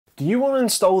Do you want to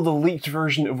install the leaked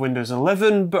version of Windows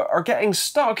 11 but are getting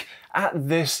stuck at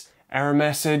this error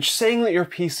message saying that your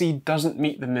PC doesn't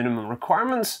meet the minimum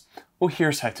requirements? Well,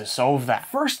 here's how to solve that.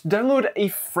 First, download a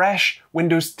fresh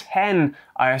Windows 10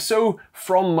 ISO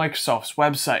from Microsoft's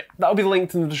website. That'll be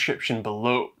linked in the description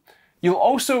below. You'll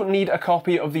also need a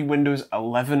copy of the Windows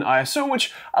 11 ISO,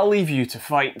 which I'll leave you to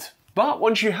find. But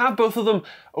once you have both of them,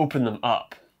 open them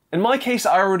up. In my case,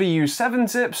 I already use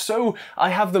 7-zip, so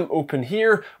I have them open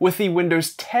here, with the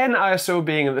Windows 10 ISO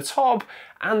being at the top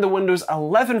and the Windows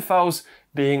 11 files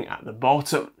being at the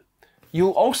bottom.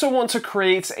 You'll also want to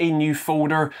create a new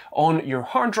folder on your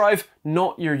hard drive,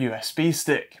 not your USB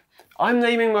stick. I'm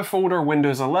naming my folder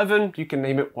Windows 11, you can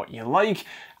name it what you like,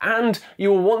 and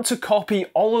you'll want to copy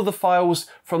all of the files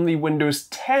from the Windows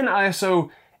 10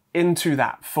 ISO into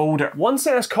that folder. Once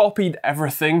it has copied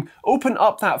everything, open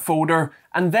up that folder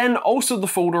and then also the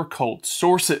folder called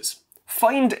sources.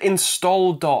 Find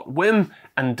install.wim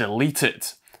and delete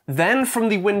it. Then from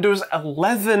the Windows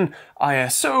 11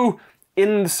 ISO,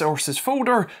 in the sources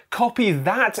folder, copy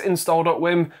that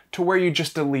install.wim to where you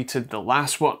just deleted the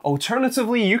last one.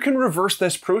 Alternatively, you can reverse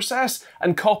this process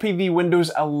and copy the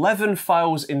Windows 11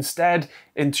 files instead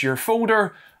into your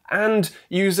folder, and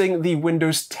using the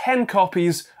Windows 10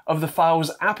 copies of the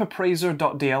files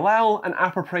appappraiser.dll and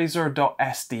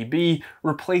appappraiser.sdb,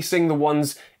 replacing the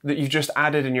ones that you just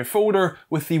added in your folder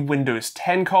with the Windows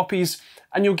 10 copies,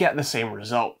 and you'll get the same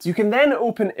result. You can then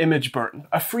open ImageBurn,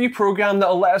 a free program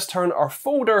that'll let us turn our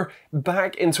folder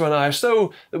back into an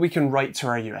ISO that we can write to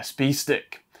our USB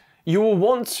stick. You will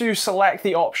want to select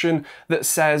the option that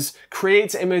says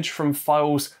create image from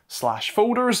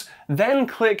files/folders, then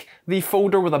click the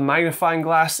folder with a magnifying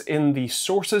glass in the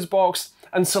sources box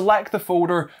and select the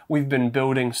folder we've been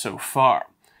building so far.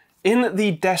 In the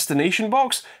destination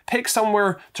box, pick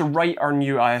somewhere to write our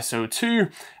new ISO to,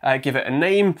 give it a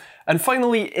name, and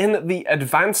finally in the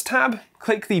Advanced tab,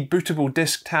 click the Bootable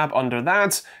Disk tab under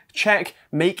that, check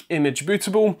Make Image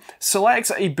Bootable,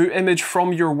 select a boot image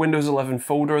from your Windows 11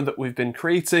 folder that we've been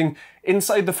creating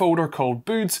inside the folder called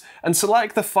boot, and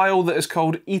select the file that is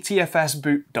called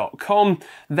etfsboot.com,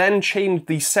 then change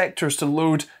the sectors to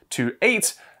load to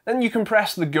 8, then you can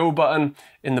press the Go button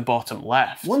in the bottom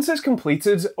left. Once it's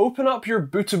completed, open up your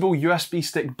bootable USB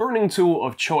stick burning tool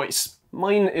of choice.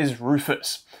 Mine is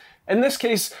Rufus. In this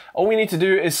case, all we need to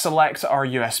do is select our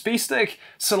USB stick,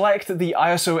 select the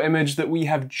ISO image that we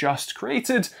have just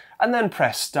created, and then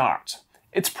press Start.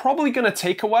 It's probably going to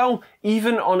take a while,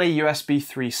 even on a USB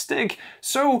 3 stick,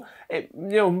 so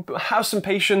have some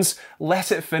patience,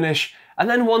 let it finish, and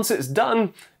then once it's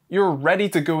done, you're ready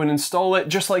to go and install it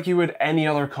just like you would any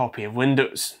other copy of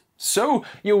Windows. So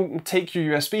you'll take your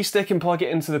USB stick and plug it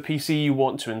into the PC you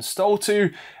want to install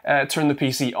to, turn the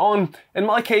PC on. In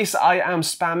my case, I am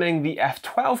spamming the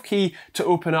F12 key to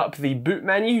open up the boot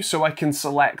menu so I can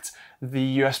select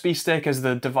the USB stick as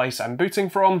the device I'm booting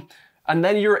from. And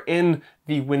then you're in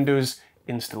the Windows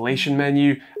installation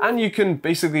menu, and you can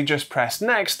basically just press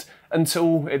next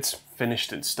until it's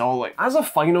finished installing. As a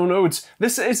final note,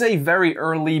 this is a very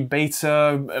early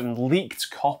beta and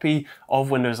leaked copy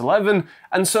of Windows 11,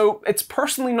 and so it's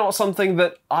personally not something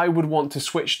that I would want to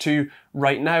switch to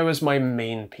right now as my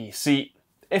main PC.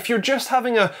 If you're just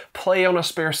having a play on a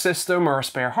spare system or a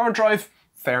spare hard drive,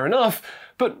 fair enough,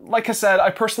 but like I said, I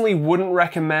personally wouldn't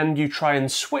recommend you try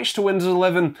and switch to Windows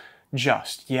 11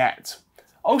 just yet.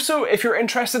 Also, if you're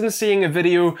interested in seeing a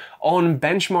video on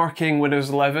benchmarking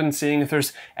Windows 11, seeing if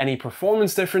there's any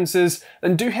performance differences,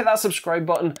 then do hit that subscribe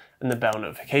button and the bell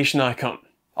notification icon.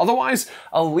 Otherwise,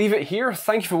 I'll leave it here.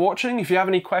 Thank you for watching. If you have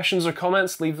any questions or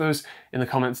comments, leave those in the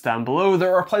comments down below.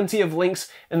 There are plenty of links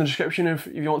in the description if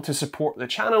you want to support the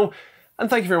channel. And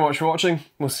thank you very much for watching.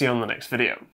 We'll see you on the next video.